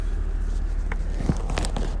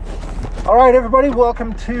All right, everybody,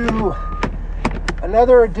 welcome to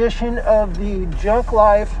another edition of the Junk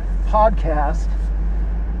Life podcast.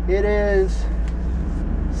 It is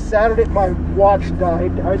Saturday. My watch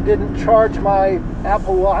died. I didn't charge my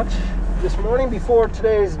Apple Watch this morning before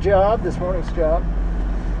this morning's job.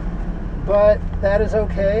 But that is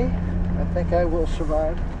okay. I think I will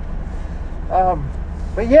survive.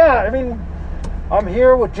 But yeah, I'm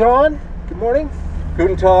here with John. Good morning.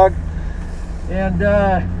 Guten Tag. And,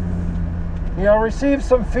 received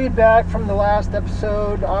some feedback from the last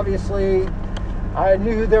episode. Obviously, I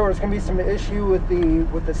knew there was going to be some issue with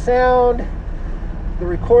the sound, the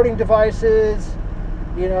recording devices.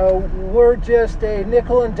 We're just a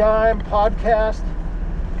nickel and dime podcast.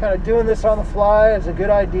 Kind of doing this on the fly is a good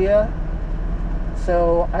idea.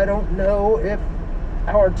 So I don't know if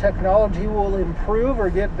our technology will improve or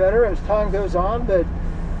get better as time goes on, but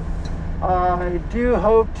I do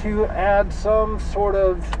hope to add some sort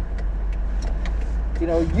of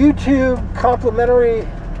YouTube complimentary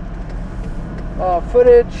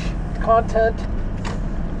footage, content,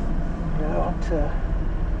 to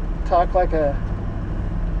talk like a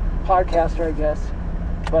podcaster, I guess.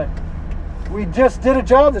 But we just did a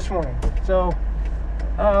job this morning, so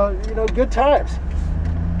good times.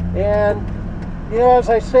 And as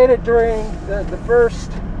I stated during the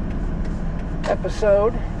first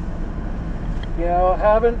episode,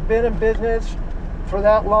 haven't been in business for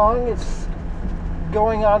that long. It's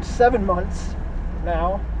going on 7 months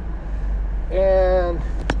now. And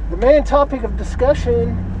the main topic of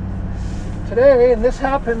discussion today, and this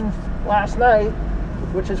happened last night,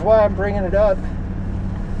 which is why I'm bringing it up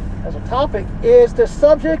as a topic, is the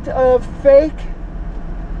subject of fake,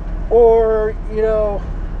 or,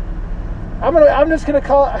 I'm just going to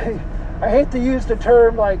call it, I hate to use the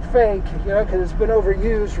term like fake, because it's been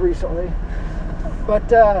overused recently, but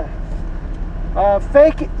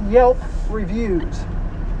fake Yelp reviews.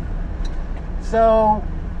 So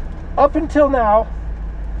up until now,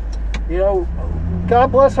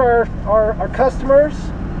 God bless our customers.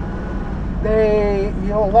 They,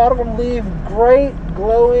 a lot of them leave great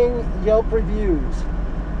glowing Yelp reviews,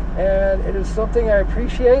 and it is something I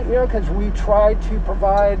appreciate, because we try to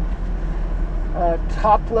provide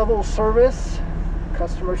top level service,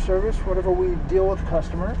 customer service, whenever we deal with a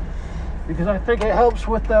customer, because I think it helps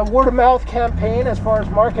with the word of mouth campaign as far as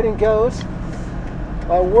marketing goes.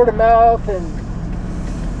 Word of mouth and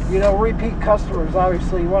repeat customers.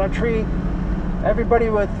 Obviously, you want to treat everybody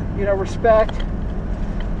with respect.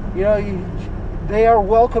 They are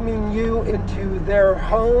welcoming you into their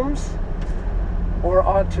homes or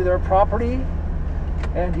onto their property,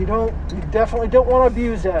 and you definitely don't want to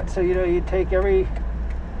abuse that. So you take every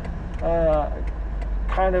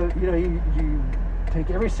you take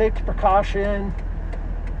every safety precaution.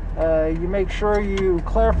 You make sure you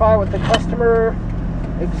clarify with the customer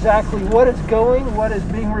exactly what is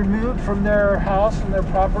being removed from their house and their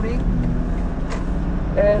property.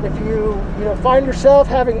 And if you find yourself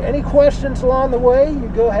having any questions along the way, you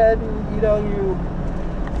go ahead and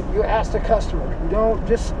you ask the customer. You don't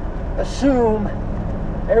just assume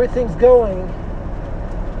everything's going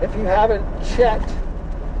if you haven't checked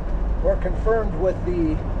or confirmed with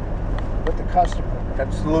the customer.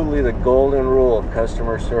 Absolutely the golden rule of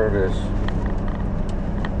customer service.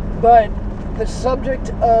 But the subject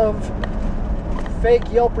of fake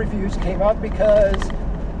Yelp reviews came up because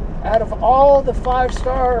out of all the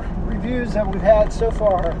 5-star reviews that we've had so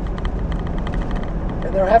far,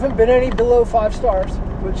 and there haven't been any below 5 stars,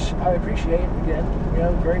 which I appreciate, again,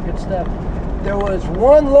 very good stuff. There was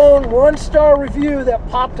one lone 1-star review that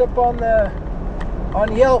popped up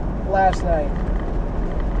on Yelp last night.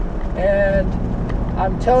 And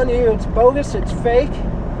I'm telling you, it's bogus, it's fake,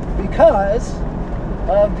 because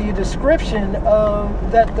of the description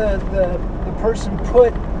that the person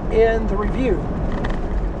put in the review.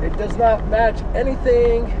 It does not match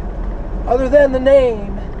anything other than the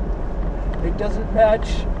name. It doesn't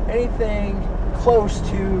match anything close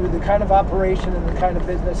to the kind of operation and the kind of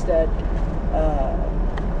business that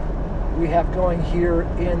we have going here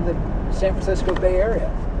in the San Francisco Bay Area.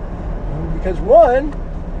 Because one,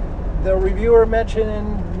 the reviewer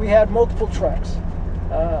mentioned we had multiple trucks.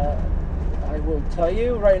 I will tell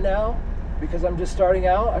you right now, because I'm just starting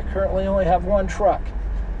out, I currently only have one truck.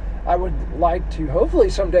 I would like to hopefully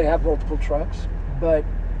someday have multiple trucks, but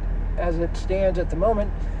as it stands at the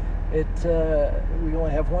moment, we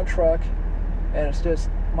only have one truck, and it's just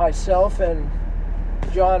myself and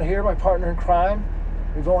John here, my partner in crime.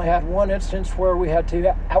 We've only had one instance where we had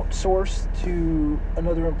to outsource to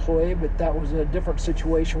another employee, but that was a different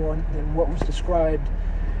situation than what was described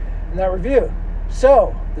in that review.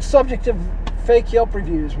 So, the subject of fake Yelp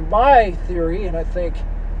reviews. My theory, and I think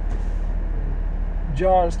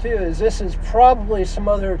John's too, is this is probably some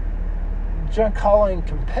other junk hauling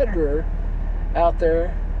competitor out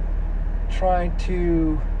there trying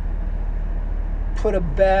to put a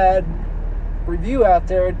bad review out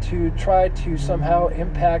there to try to somehow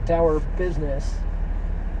impact our business.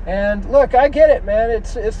 And look, I get it, man.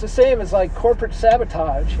 It's the same as like corporate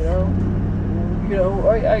sabotage,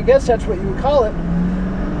 I guess that's what you would call it,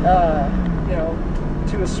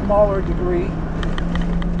 to a smaller degree.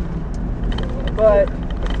 But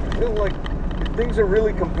I feel like things are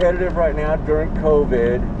really competitive right now during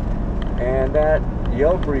COVID, and that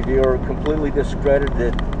Yelp reviewer completely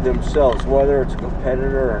discredited themselves, whether it's a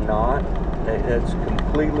competitor or not.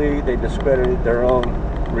 They discredited their own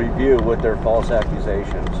review with their false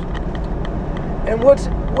accusations. And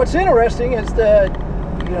what's interesting is that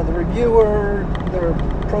the reviewer, their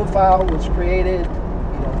profile was created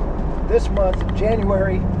this month,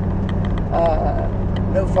 January.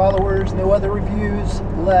 No followers, no other reviews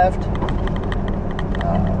left.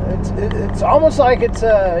 It's almost like it's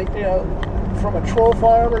from a troll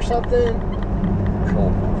farm or something.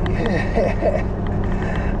 Troll farm.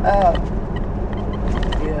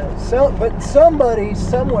 But somebody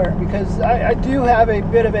somewhere, because I do have a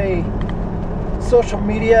bit of a social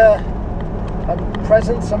media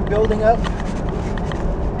presence I'm building up.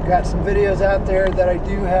 Got some videos out there that I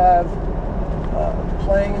do have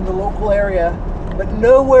playing in the local area, but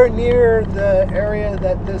nowhere near the area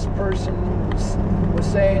that this person was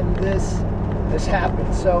saying this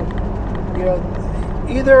happened. So,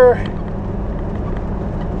 either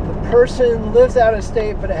the person lives out of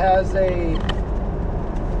state but has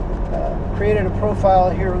created a profile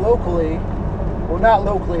here locally, or not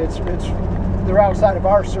locally. It's they're outside of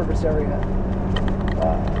our service area,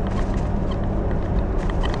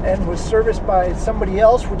 and was serviced by somebody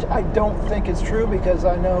else, which I don't think is true, because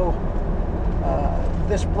I know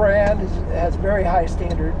this brand has very high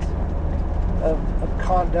standards of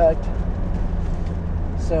conduct.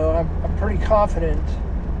 So I'm pretty confident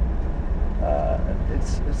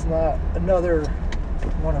it's not another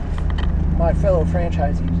one of my fellow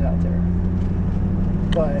franchisees out there.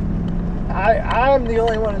 But I'm the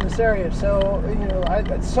only one in this area, so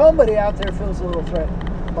somebody out there feels a little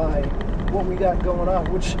threatened by what we got going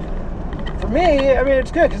on. Which, for me,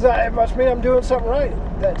 it's good, because it must mean I'm doing something right.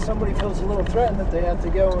 That somebody feels a little threatened that they have to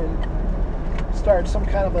go and start some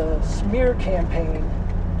kind of a smear campaign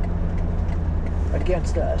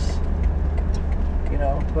against us.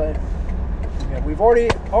 But we've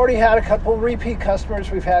already had a couple repeat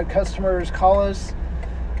customers. We've had customers call us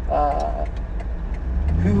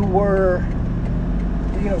who were,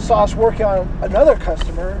 saw us working on another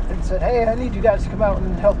customer and said, "Hey, I need you guys to come out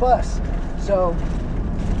and help us." So,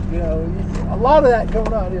 a lot of that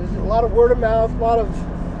going on is a lot of word of mouth, a lot of,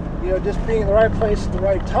 just being in the right place at the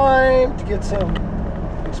right time to get some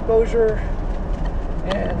exposure.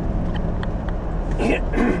 And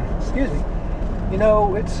excuse me,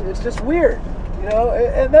 it's just weird,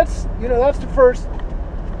 and that's the first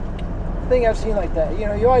thing I've seen like that.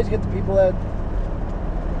 You always get the people that,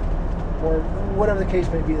 or whatever the case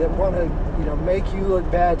may be, that want to, make you look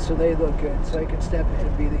bad so they look good, so they can step in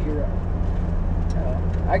and be the hero.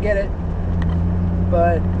 I get it,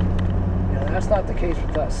 but that's not the case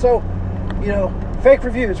with us. So, fake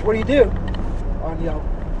reviews. What do you do on Yelp?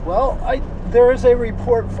 Well, there is a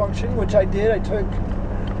report function, which I did. I took,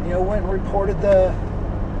 went and reported the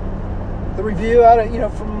review out of,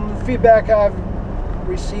 from the feedback I've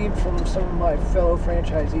received from some of my fellow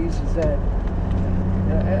franchisees, is that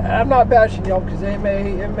I'm not bashing Yelp, because it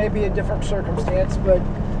may be a different circumstance, but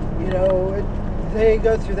they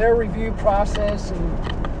go through their review process, and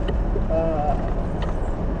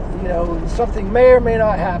something may or may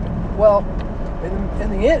not happen. Well, in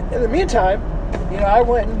the meantime, I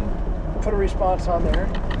went and put a response on there.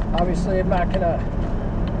 Obviously, I'm not gonna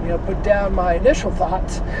put down my initial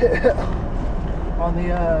thoughts on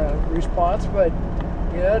the response, but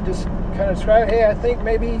just kind of describe, hey, I think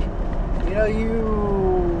maybe you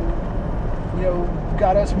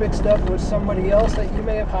got us mixed up with somebody else that you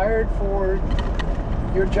may have hired for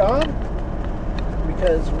your job,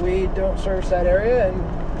 because we don't service that area, and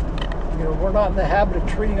we're not in the habit of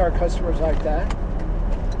treating our customers like that.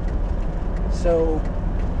 So,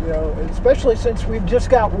 especially since we've just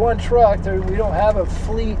got one truck, we don't have a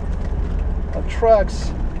fleet of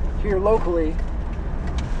trucks here locally,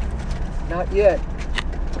 not yet.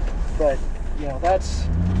 But that's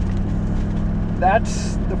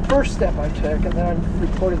the first step I took, and then I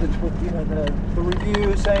reported the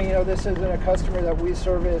review saying, this isn't a customer that we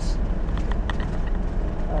service,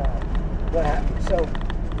 what have you. So,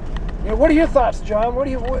 What are your thoughts, John?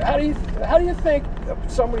 How do you think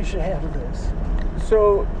somebody should handle this?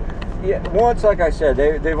 So, yeah, once, like I said,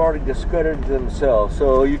 they've already discredited themselves.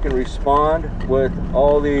 So you can respond with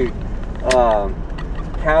all the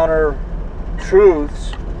counter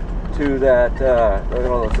truths to that,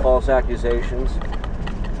 those false accusations.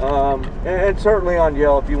 And certainly on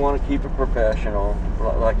Yelp, you want to keep it professional,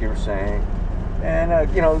 like you were saying, and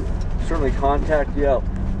certainly contact Yelp.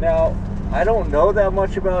 Now, I don't know that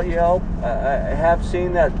much about Yelp. I have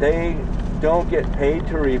seen that they don't get paid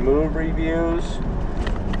to remove reviews,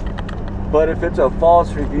 but if it's a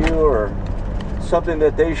false review or something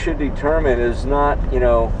that they should determine is not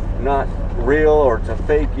real, or it's a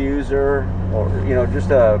fake user, or just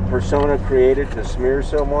a persona created to smear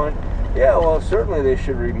someone, yeah, well, certainly they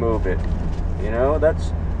should remove it.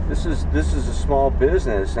 This is a small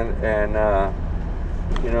business, and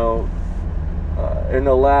in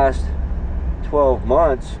the last 12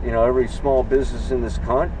 months, every small business in this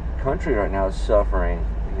country right now is suffering.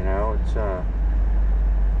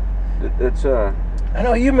 It's I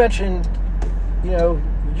know you mentioned,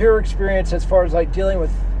 your experience as far as like dealing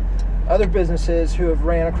with other businesses who have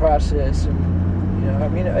ran across this, and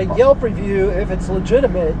a Yelp review, if it's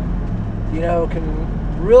legitimate,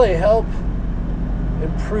 can really help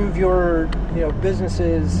improve your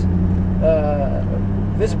business's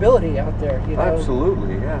visibility out there.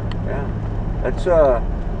 Absolutely, yeah. That's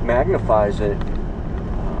magnifies it.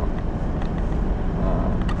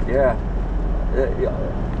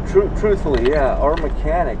 Truthfully, yeah. Our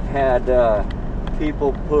mechanic had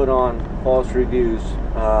people put on false reviews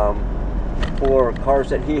for cars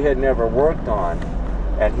that he had never worked on,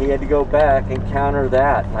 and he had to go back and counter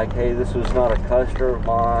that, like, hey, this was not a customer of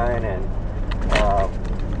mine, and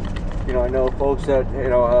I know folks that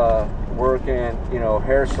work in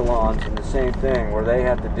hair salons, and the same thing, where they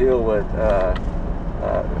have to deal with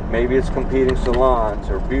maybe it's competing salons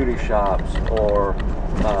or beauty shops, or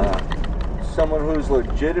someone who's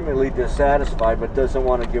legitimately dissatisfied but doesn't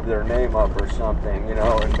want to give their name up or something,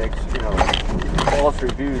 and makes false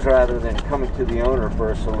reviews rather than coming to the owner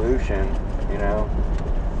for a solution,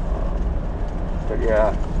 but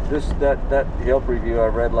yeah, that Yelp review I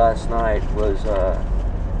read last night was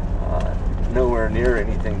nowhere near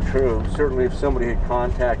anything true. Certainly, if somebody had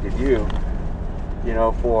contacted you,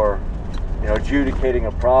 for adjudicating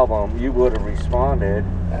a problem, you would have responded.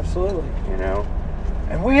 Absolutely.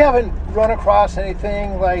 And we haven't run across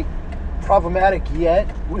anything like problematic yet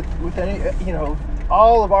with any.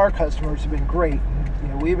 All of our customers have been great.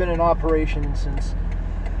 We've been in operation since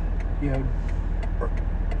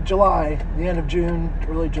July, the end of June,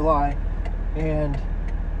 early July, and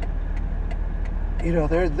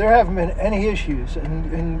there haven't been any issues.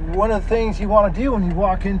 And one of the things you want to do when you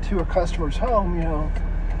walk into a customer's home,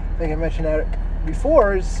 I think I mentioned that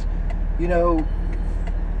before, is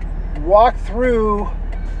walk through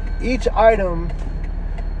each item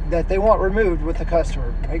that they want removed with the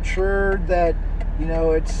customer. Make sure that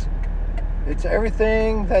it's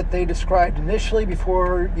everything that they described initially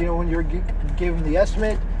before, when you're giving the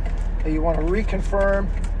estimate, that you want to reconfirm.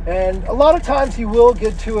 And a lot of times you will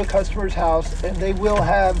get to a customer's house and they will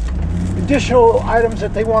have additional items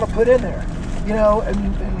that they want to put in there.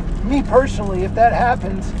 And me personally, if that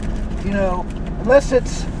happens, unless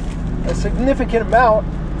it's a significant amount,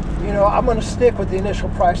 I'm going to stick with the initial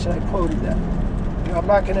price that I quoted them. I'm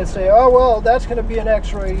not going to say, oh, well, that's going to be an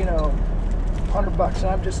extra, $100, and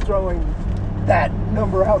I'm just throwing that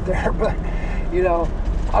number out there. But,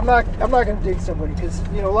 I'm not going to dig somebody, because,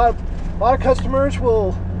 a lot of customers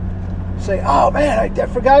will say, oh man, I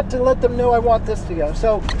forgot to let them know I want this to go.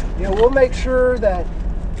 So, we'll make sure that,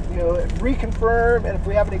 reconfirm, and if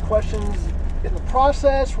we have any questions in the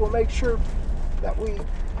process, we'll make sure that we,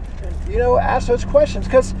 ask those questions.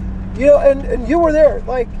 Because, and you were there,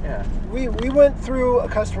 like, yeah. We went through a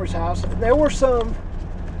customer's house, and there were some,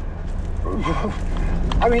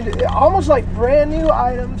 almost like brand new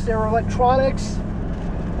items. They were electronics,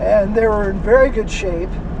 and they were in very good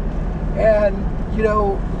shape, and,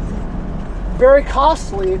 very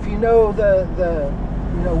costly if you know the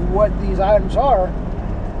what these items are.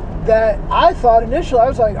 That I thought initially, I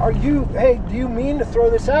was like, do you mean to throw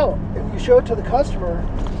this out? And you show it to the customer,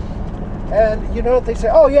 and if they say,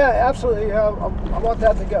 oh yeah, absolutely, I want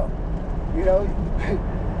that to go.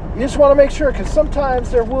 You just want to make sure, because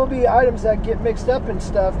sometimes there will be items that get mixed up in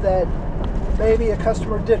stuff that maybe a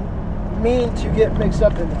customer didn't mean to get mixed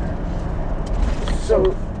up in there.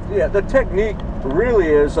 So yeah, the technique really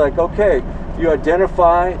is like, okay, you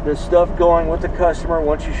identify the stuff going with the customer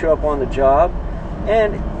once you show up on the job,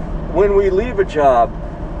 and when we leave a job,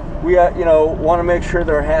 we want to make sure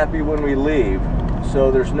they're happy when we leave. So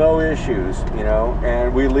there's no issues, you know,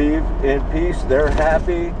 and we leave in peace. They're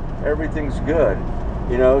happy. Everything's good,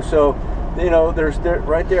 you know. So, you know, there's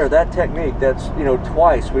right there, that technique. That's, you know,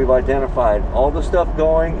 twice we've identified all the stuff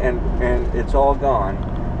going, and it's all gone,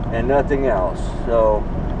 and nothing else. So,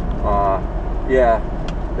 yeah,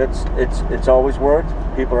 it's always worked.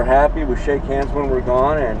 People are happy. We shake hands when we're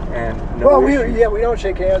gone, and no issues. We don't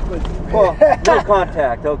shake hands, but no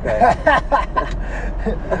contact. Okay.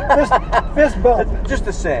 fist bump. Just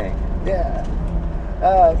a saying. Yeah.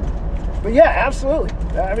 But yeah, absolutely.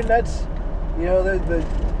 I mean, that's, you know, the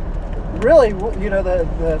really, you know,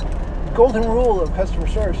 the golden rule of customer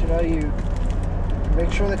service. You know, you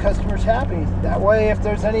make sure the customer's happy. That way, if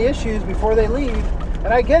there's any issues before they leave, and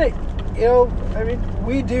I get it. You know, I mean,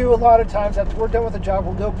 we do a lot of times after we're done with the job,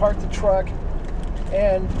 we'll go park the truck,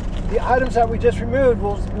 and the items that we just removed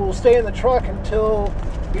will stay in the truck until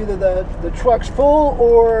either the truck's full,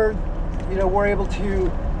 or, you know, we're able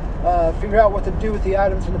to figure out what to do with the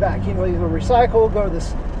items in the back. You know, either recycle, go to the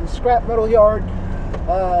scrap metal yard,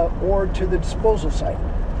 or to the disposal site.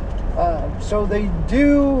 So they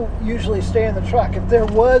do usually stay in the truck. If there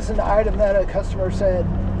was an item that a customer said,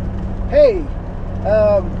 hey,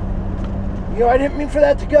 you know, I didn't mean for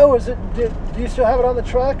that to go. Do you still have it on the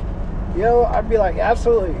truck? You know, I'd be like,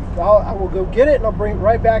 absolutely. I will go get it, and I'll bring it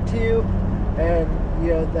right back to you. And,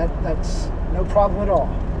 you know, that's no problem at all.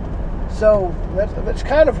 So that's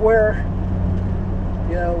kind of where,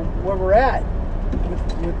 you know, where we're at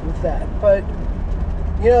with that. But,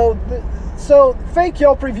 you know, so fake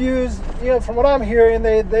Yelp reviews, you know, from what I'm hearing,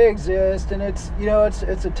 they exist, and it's, you know, it's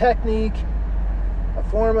a technique, a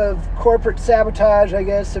form of corporate sabotage, I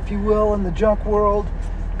guess, if you will, in the junk world,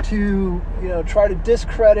 to, you know, try to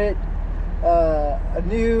discredit a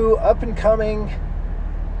new up-and-coming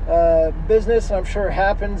business. And I'm sure it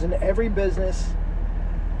happens in every business.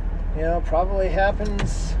 You know, probably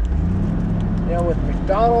happens, you know, with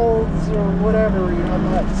McDonald's or whatever. You know, I'm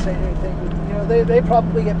not saying anything, but, you know, they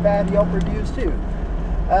probably get bad Yelp reviews too.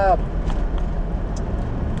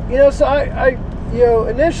 You know, so I you know,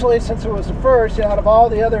 initially, since it was the first, you know, out of all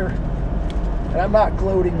the other, and I'm not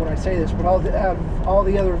gloating when I say this, but out of all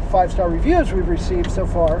the other 5-star reviews we've received so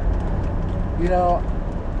far, you know,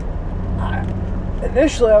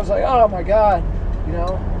 initially I was like, oh my God, you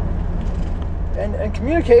know, and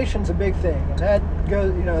communication's a big thing, and that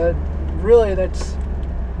goes, you know, that's,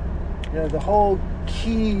 you know, the whole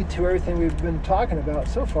key to everything we've been talking about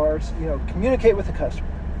so far is, you know, communicate with the customer.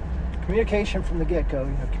 Communication from the get-go, you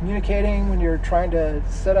know, communicating when you're trying to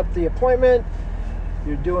set up the appointment,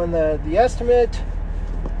 you're doing the estimate,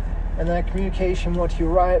 and that communication once you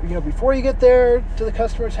arrive, you know, before you get there to the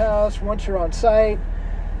customer's house, once you're on site,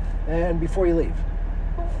 and before you leave.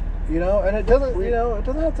 You know, and it doesn't, you know, it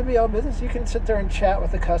doesn't have to be all business. You can sit there and chat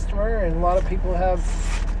with the customer, and a lot of people have,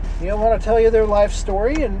 you know, want to tell you their life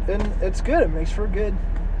story, and it's good. It makes for a good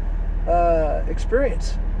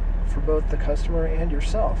experience for both the customer and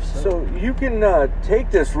yourself. So you can take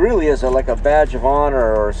this really as like a badge of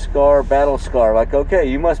honor or a scar, battle scar. Like, okay,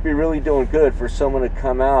 you must be really doing good for someone to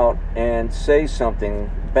come out and say something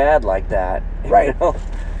bad like that. Right. You know?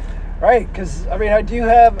 Right, because, I mean,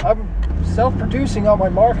 I'm self-producing all my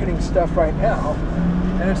marketing stuff right now,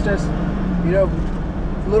 and it's just, you know,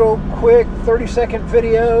 little quick 30-second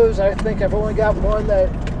videos. I think I've only got one that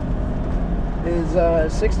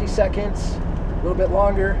is 60 seconds, a little bit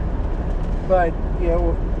longer. But, you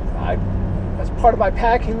know, as part of my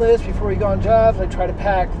packing list before we go on jobs, I try to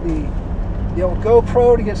pack the old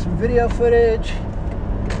GoPro to get some video footage.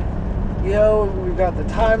 You know, we've got the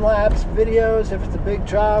time-lapse videos. If it's a big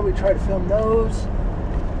job, we try to film those.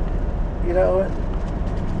 You know,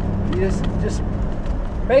 you just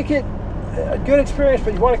make it a good experience,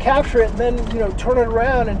 but you want to capture it and then, you know, turn it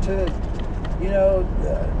around into, you know,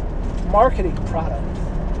 marketing product.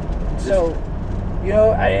 So, you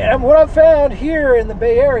know, and what I've found here in the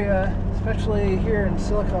Bay Area, especially here in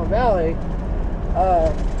Silicon Valley,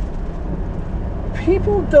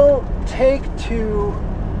 people don't take to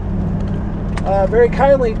very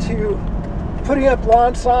kindly to putting up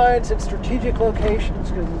lawn signs at strategic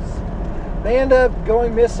locations, because they end up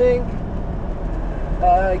going missing,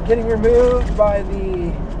 getting removed by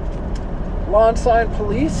the lawn sign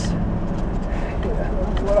police,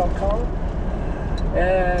 what I'll call them,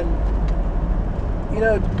 and, you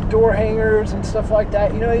know, door hangers and stuff like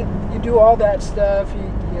that. You know, you do all that stuff. You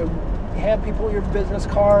know, hand people your business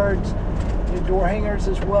cards, your door hangers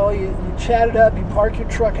as well. You chat it up. You park your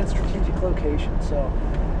truck in strategic locations. So,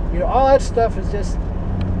 you know, all that stuff is just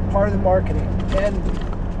part of the marketing. And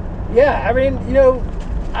yeah, I mean, you know,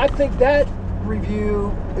 I think that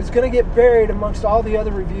review is going to get buried amongst all the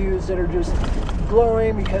other reviews that are just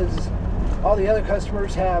glowing because all the other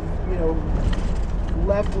customers have, you know,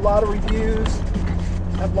 left a lot of reviews,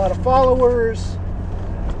 have a lot of followers,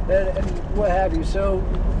 and what have you. So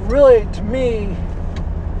really, to me,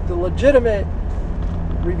 the legitimate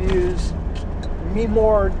reviews mean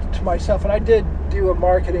more to myself. And I did do a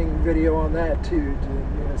marketing video on that too, to,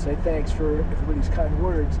 you know, say thanks for everybody's kind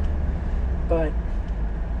words. But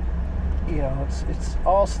you know, it's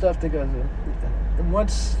all stuff that goes in. And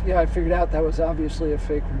once, yeah, I figured out that was obviously a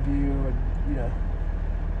fake review, and you know,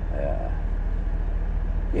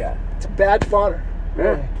 yeah, it's a badge of honor.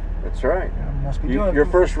 Really. Yeah, that's right. You know, must be doing your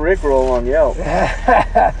first Rickroll on Yelp.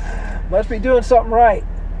 must be doing something right.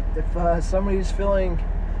 If somebody's feeling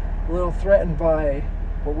a little threatened by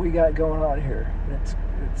what we got going on here, it's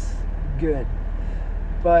good.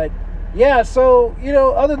 But yeah, so, you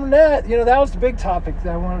know, other than that, you know, that was the big topic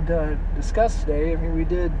that I wanted to discuss today. I mean,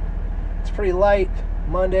 it's pretty light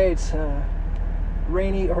Monday. It's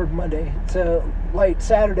rainy, or Monday. It's a light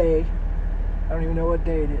Saturday. I don't even know what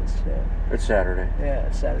day it is today. It's Saturday. Yeah,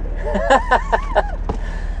 it's Saturday.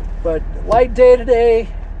 But light day today.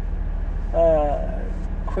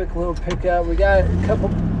 Quick little pickup. We got a couple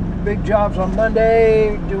big jobs on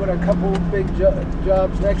Monday, doing a couple big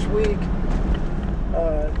jobs next week.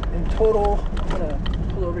 In total, I'm going to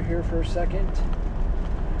pull over here for a second.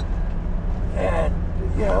 And,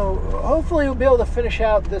 you know, hopefully we'll be able to finish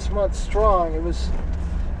out this month strong. It was,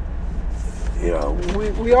 you know,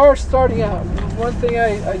 we are starting out. One thing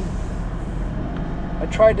I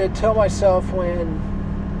tried to tell myself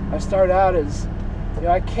when I started out is, you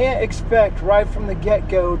know, I can't expect right from the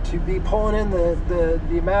get-go to be pulling in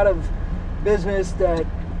the amount of business that,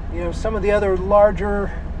 you know, some of the other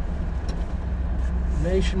larger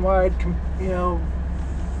nationwide, you know,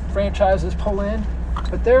 franchises pull in.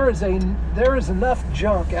 But there is enough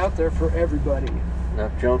junk out there for everybody.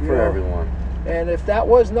 Enough junk for everyone. And if that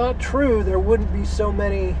was not true, there wouldn't be so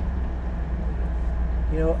many,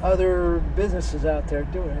 you know, other businesses out there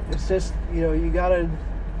doing it. It's just, you know, you gotta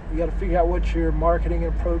figure out what your marketing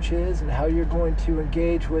approach is and how you're going to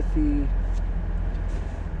engage with the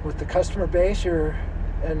customer base,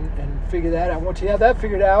 and figure that out. Once you have that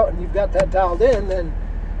figured out and you've got that dialed in, then,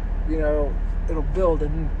 you know, it'll build.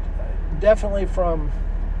 And definitely from,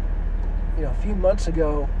 you know, a few months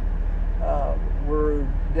ago, we're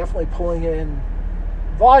definitely pulling in,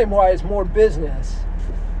 volume-wise, more business.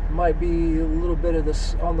 Might be a little bit of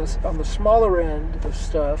this on the smaller end of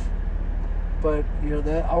stuff, but you know,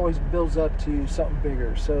 that always builds up to something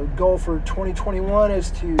bigger. So goal for 2021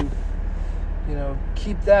 is to, you know,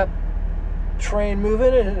 keep that train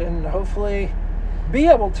moving and hopefully be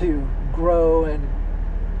able to grow and,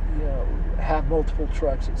 you know, have multiple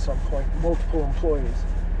trucks at some point, multiple employees.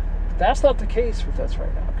 But that's not the case with us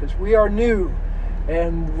right now because we are new,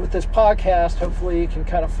 and with this podcast, hopefully you can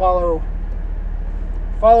kind of follow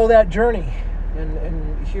that journey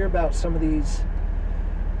and hear about some of these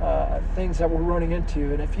things that we're running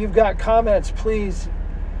into. And if you've got comments, please,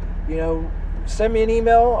 you know, send me an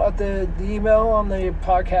email at the email on the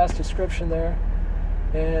podcast description there,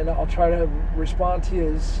 and I'll try to respond to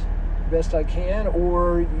you as best I can,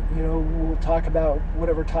 or, you know, we'll talk about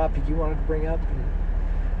whatever topic you wanted to bring up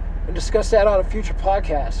and discuss that on a future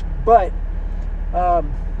podcast. But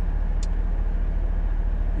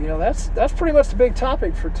you know, that's pretty much the big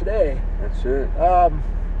topic for today. That's it.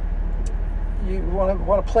 You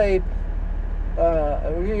want to play?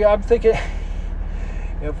 I'm thinking,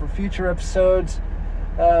 you know, for future episodes,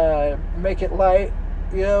 make it light.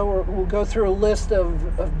 You know, we'll go through a list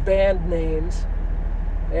of band names,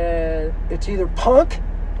 and it's either punk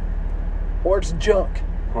or it's junk.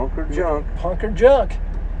 Punk or junk. Punk or junk.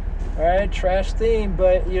 All right, trash theme.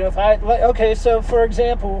 But you know, okay, so for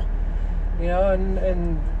example, you know,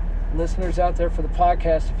 and listeners out there for the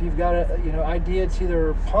podcast, if you've got a, you know, idea, it's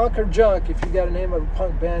either punk or junk. If you've got a name of a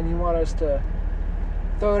punk band, you want us to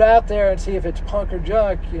throw it out there and see if it's punk or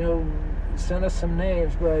junk, you know, send us some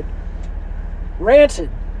names. But Rancid,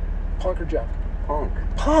 punk or junk? Punk.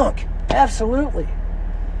 Punk, absolutely.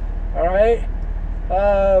 All right.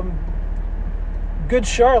 Good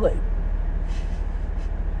Charlotte.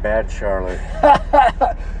 Bad Charlotte.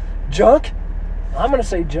 Junk? I'm gonna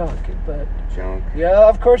say junk, but junk. Yeah,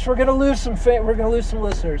 of course we're gonna lose some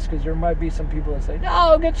listeners because there might be some people that say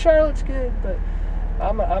no, Good Charlotte's good, but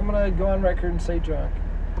I'm gonna go on record and say junk.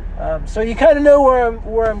 So you kind of know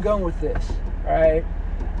where I'm going with this, all right?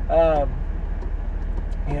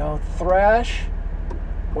 You know, thrash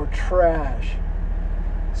or trash.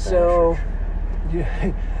 So,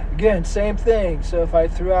 again, same thing. So if I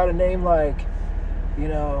threw out a name like, you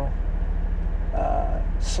know,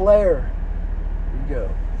 Slayer, you go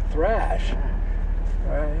thrash.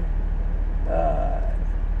 right?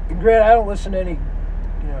 And granted, I don't listen to any,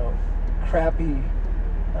 crappy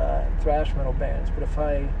thrash metal bands, but if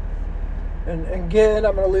I, and again,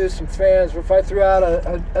 I'm going to lose some fans, but if I threw out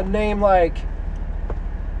a name like,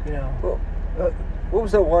 what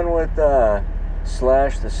was the one with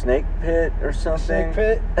Slash, the Snake Pit or something? Snake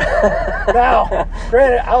Pit? Now,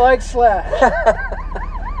 granted, I like Slash,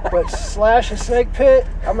 but Slash and Snake Pit,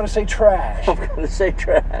 I'm going to say trash. I'm going to say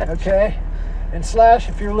trash. Okay? And Slash,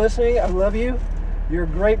 if you're listening, I love you. You're a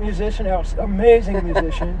great musician, amazing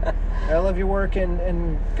musician. I love your work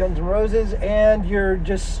in Guns N' Roses, and you're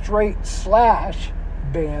just straight Slash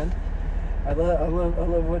band. I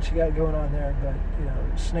love what you got going on there, but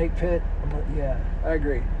Snake Pit, I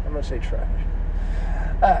agree. I'm gonna say trash.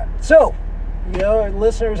 So,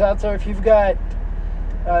 listeners out there, if you've got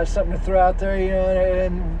something to throw out there,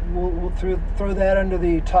 and we'll throw that under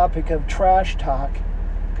the topic of trash talk,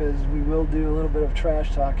 because we will do a little bit of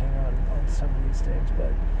trash talking on some of these things,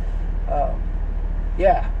 but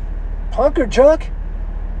punk or junk,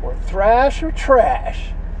 or thrash or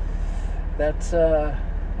trash. That's what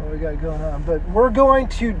we got going on. But we're going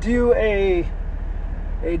to do a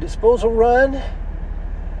disposal run,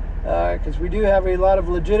 because we do have a lot of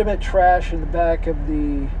legitimate trash in the back of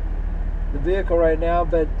the vehicle right now.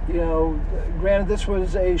 But granted, this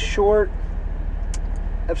was a short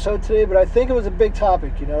episode today, but I think it was a big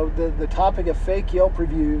topic. The topic of fake Yelp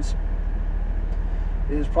reviews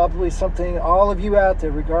is probably something all of you out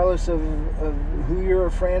there, regardless of who you're a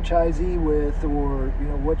franchisee with or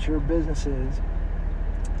what your business is,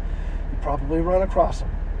 you probably run across them.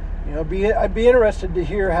 I'd be interested to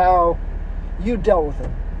hear how you dealt with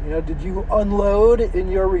them. Did you unload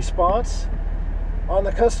in your response on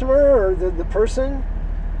the customer or the person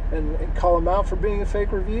and call them out for being a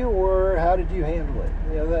fake review, or how did you handle it?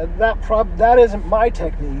 That isn't my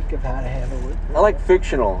technique of how to handle it. I like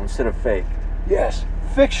fictional instead of fake. Yes,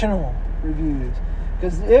 fictional reviews,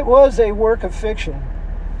 because it was a work of fiction.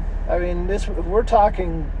 I mean, we're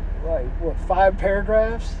talking 5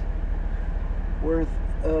 paragraphs worth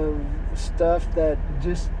of stuff that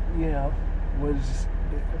just was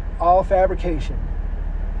all fabrication,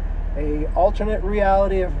 a alternate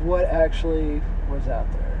reality of what actually was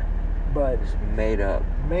out there, but it's made up,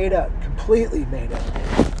 completely made up.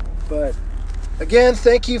 But again,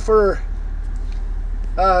 thank you for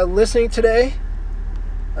listening today.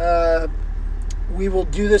 We will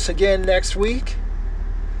do this again next week.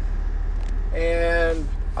 And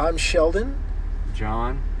I'm Sheldon.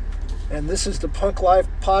 John. And this is the Punk Life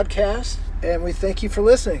Podcast. And we thank you for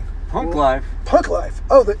listening. Punk Life? Punk Life.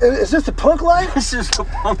 Oh, is this the Punk Life? This is the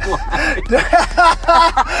Punk Life.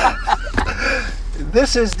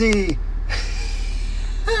 This is the...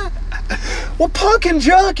 Well, punk and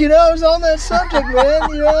junk, is on that subject, man.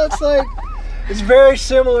 It's like... It's very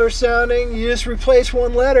similar sounding. You just replace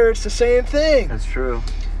one letter, it's the same thing. That's true.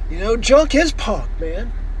 Junk is punk,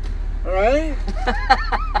 man. All right?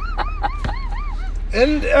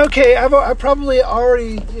 And, okay, I probably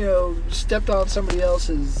already, stepped on somebody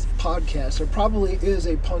else's podcast. There probably is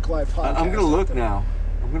a Punk Life podcast. I'm going to look now.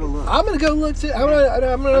 I'm going to go look, too. I'm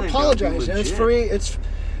going to apologize. It's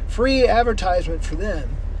free advertisement for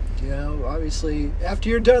them. Obviously, after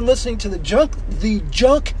you're done listening to the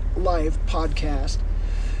Junk Life podcast,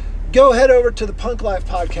 go head over to the Punk Life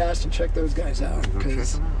podcast and check those guys out,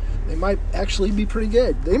 because they might actually be pretty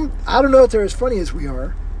good. I don't know if they're as funny as we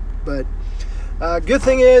are, but good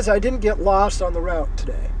thing is I didn't get lost on the route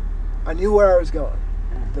today. I knew where I was going.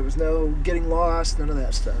 There was no getting lost, none of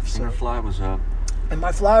that stuff. So. And your fly was up. And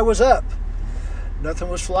my fly was up. Nothing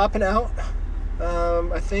was flopping out.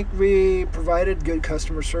 I think we provided good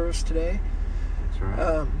customer service today. That's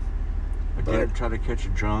right. I did try to catch a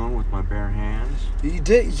drone with my bare hands. You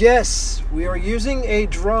did? Yes. We are using a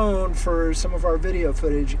drone for some of our video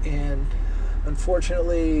footage, and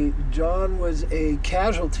unfortunately, John was a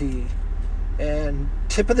casualty. And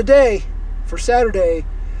tip of the day for Saturday,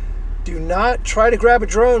 do not try to grab a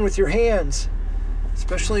drone with your hands,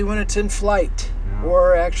 especially when it's in flight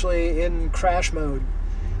or actually in crash mode.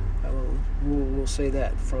 We'll say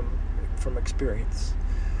that from experience.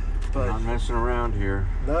 But not messing around here.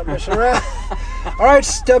 Not messing around. All right,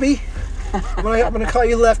 Stubby. I'm gonna call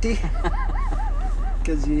you Lefty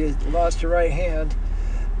because you lost your right hand.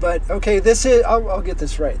 But okay, this is. I'll get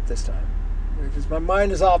this right this time, because my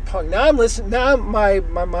mind is all punk. Now I'm listening. Now my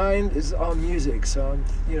mind is on music. So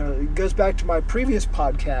it goes back to my previous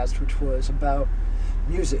podcast, which was about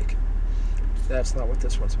music. That's not what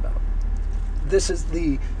this one's about. This is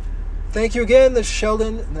the. Thank you again. This is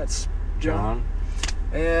Sheldon, and that's John.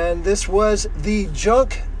 And this was the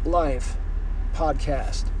Junk Life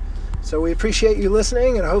podcast. So we appreciate you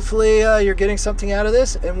listening, and hopefully you're getting something out of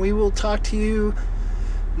this, and we will talk to you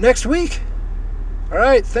next week. All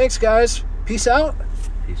right, thanks, guys. Peace out.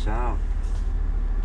 Peace out.